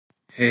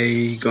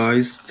Hey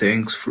guys,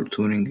 thanks for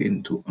tuning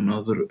in to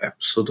another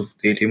episode of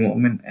Daily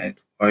Moment at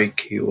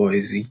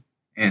YKYZ.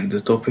 And the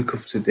topic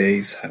of today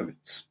is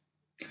habits.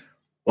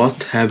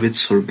 What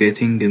habits are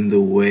getting in the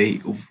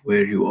way of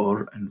where you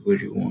are and where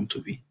you want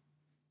to be?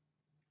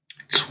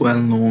 It's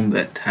well known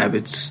that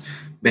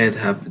bad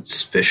habits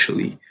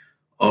especially,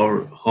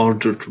 are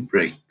harder to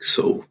break.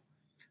 So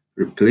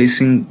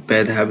replacing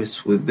bad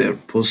habits with their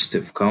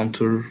positive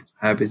counter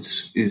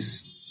habits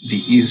is the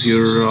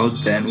easier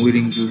route than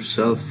willing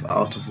yourself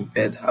out of a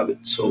bad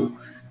habit. So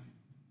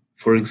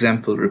for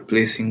example,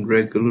 replacing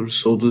regular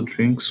soda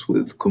drinks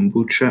with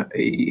kombucha,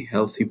 a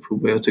healthy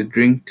probiotic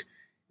drink,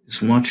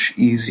 is much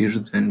easier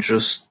than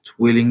just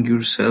willing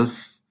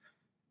yourself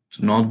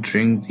to not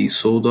drink the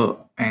soda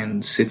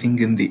and sitting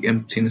in the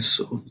emptiness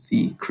of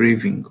the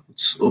craving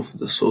of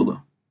the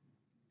soda.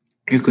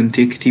 You can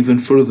take it even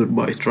further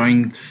by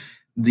trying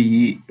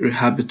the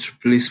habit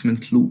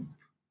replacement loop.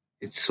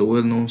 It's a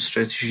well-known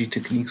strategy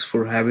techniques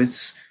for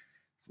habits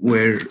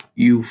where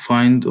you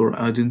find or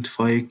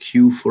identify a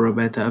cue for a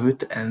bad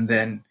habit, and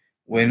then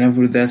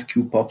whenever that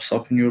cue pops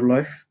up in your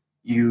life,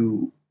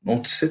 you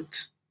notice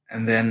it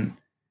and then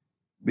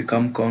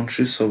become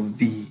conscious of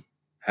the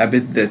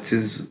habit that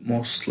is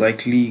most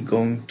likely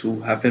going to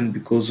happen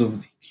because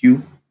of the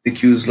cue. The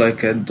cue is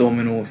like a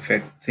domino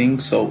effect thing,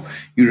 so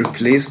you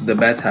replace the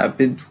bad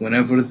habit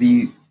whenever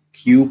the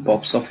cue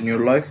pops up in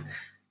your life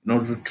in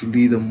order to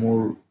lead a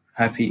more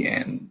happy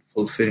and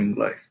fulfilling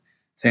life.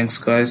 Thanks,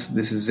 guys.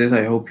 This is it.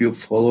 I hope you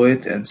follow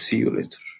it and see you later.